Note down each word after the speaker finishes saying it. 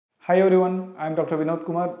Hi everyone, I am Dr. Vinoth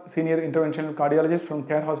Kumar, Senior Interventional Cardiologist from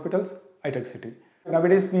Care Hospitals, Itech City.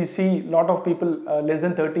 Nowadays we see lot of people less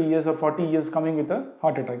than 30 years or 40 years coming with a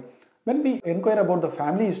heart attack. When we inquire about the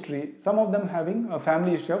family history, some of them having a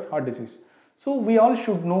family history of heart disease. So we all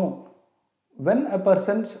should know when a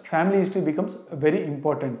person's family history becomes very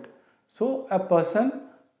important. So a person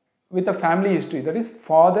with a family history, that is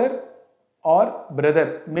father or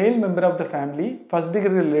brother, male member of the family, first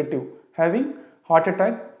degree relative, having heart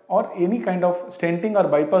attack or any kind of stenting or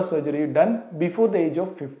bypass surgery done before the age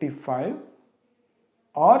of 55,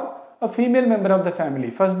 or a female member of the family,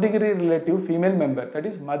 first degree relative female member, that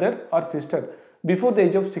is mother or sister, before the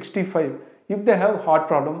age of 65, if they have heart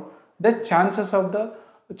problem, the chances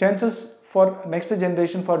for next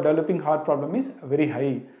generation for developing heart problem is very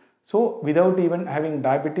high. So without even having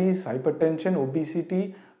diabetes, hypertension,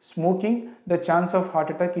 obesity, smoking, the chance of heart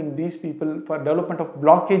attack in these people for development of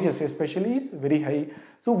blockages especially is very high.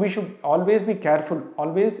 So we should always be careful.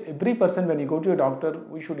 Always, every person, when you go to a doctor,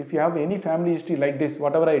 we should, if you have any family history like this,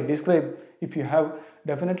 whatever I described, if you have,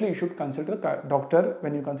 definitely you should consult a doctor.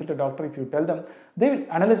 When you consult a doctor, if you tell them, they will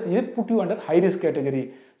analyze, either put you under high risk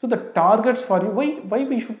category. So the targets for you, why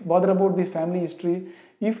we should bother about this family history?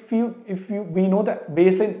 If we know the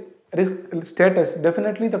baseline risk status,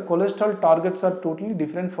 definitely the cholesterol targets are totally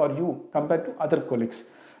different for you compared to other colleagues.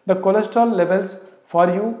 The cholesterol levels for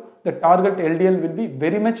you, the target LDL will be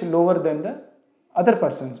very much lower than the other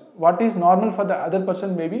persons. What is normal for the other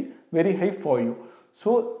person may be very high for you.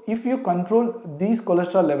 So if you control these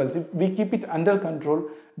cholesterol levels, if we keep it under control,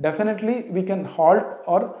 definitely we can halt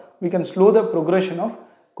or we can slow the progression of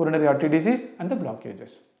coronary artery disease and the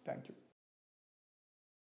blockages. Thank you.